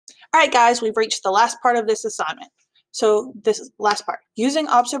All right, guys, we've reached the last part of this assignment. So this is last part. Using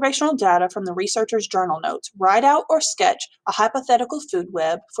observational data from the researcher's journal notes, write out or sketch a hypothetical food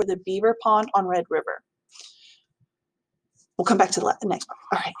web for the beaver pond on Red River. We'll come back to the next part.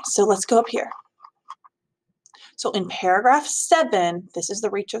 All right, so let's go up here. So in paragraph 7, this is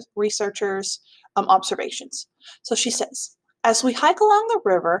the researcher's observations. So she says, as we hike along the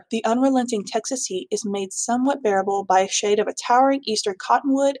river, the unrelenting Texas heat is made somewhat bearable by a shade of a towering eastern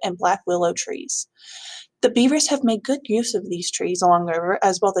cottonwood and black willow trees. The beavers have made good use of these trees along the river,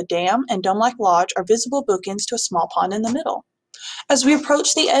 as both a dam and dome-like lodge are visible bookends to a small pond in the middle. As we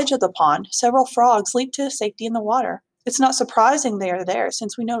approach the edge of the pond, several frogs leap to safety in the water. It's not surprising they are there,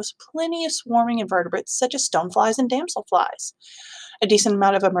 since we notice plenty of swarming invertebrates such as stoneflies and damselflies. A decent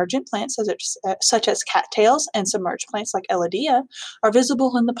amount of emergent plants, such as cattails and submerged plants like Elodea, are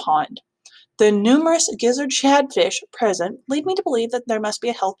visible in the pond. The numerous gizzard shadfish present lead me to believe that there must be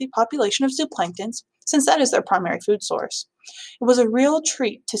a healthy population of zooplanktons, since that is their primary food source. It was a real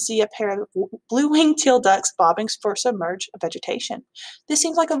treat to see a pair of blue-winged teal ducks bobbing for submerged vegetation. This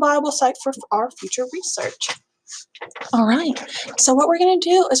seems like a viable site for our future research. All right, so what we're going to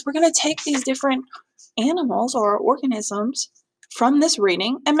do is we're going to take these different animals or organisms from this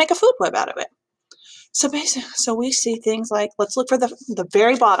reading and make a food web out of it. So basically, we see things like, let's look for the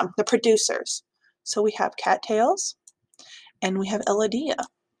very bottom, the producers. So we have cattails and we have Elodea.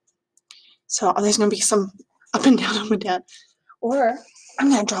 So there's going to be some up and down. Or I'm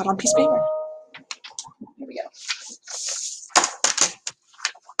going to draw it on a piece of paper. Here we go.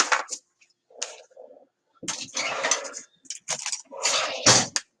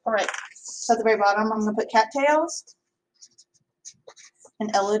 All right, so at the very bottom, I'm going to put cattails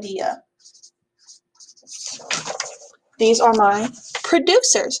and Elodea. These are my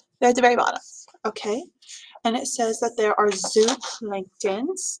producers. They're at the very bottom. Okay, and it says that there are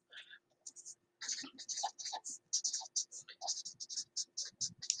zooplanktons.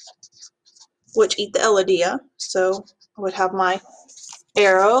 Which eat the Elodea. So I would have my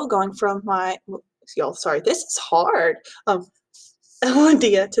arrow going from my, y'all, sorry, this is hard,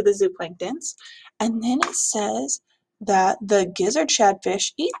 Elodea to the zooplanktons. And then it says that the gizzard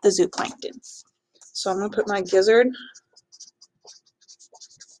shadfish eat the zooplankton. So I'm going to put my gizzard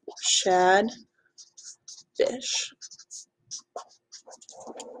shadfish.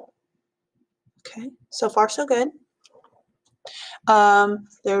 Okay, so far so good.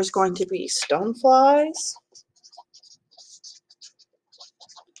 There's going to be stoneflies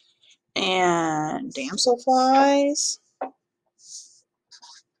and damselflies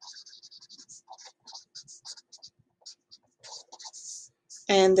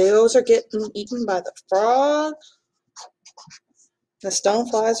and those are getting eaten by the frog. The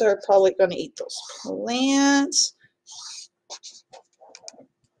stoneflies are probably going to eat those plants.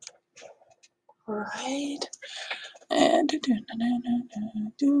 All right. And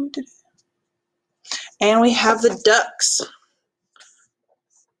we have the ducks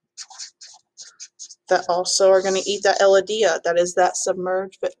that also are going to eat that Elodea, that is that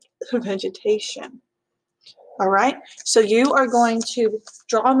submerged vegetation. All right, so you are going to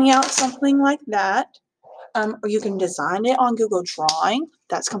draw me out something like that, or you can design it on Google Drawing.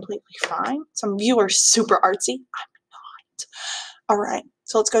 That's completely fine. Some of you are super artsy. I'm not. All right,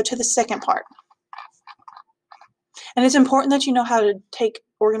 so let's go to the second part. And it's important that you know how to take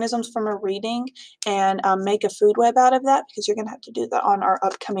organisms from a reading and make a food web out of that, because you're going to have to do that on our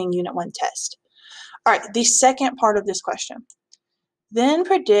upcoming Unit 1 test. All right, the second part of this question. Then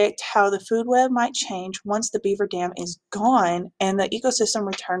predict how the food web might change once the beaver dam is gone and the ecosystem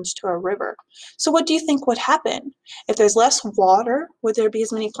returns to a river. So what do you think would happen? If there's less water, would there be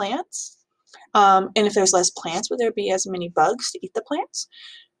as many plants? And if there's less plants, would there be as many bugs to eat the plants?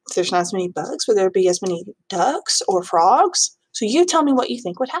 If there's not as many bugs, would there be as many ducks or frogs? So you tell me what you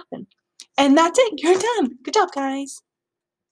think would happen. And that's it. You're done. Good job, guys.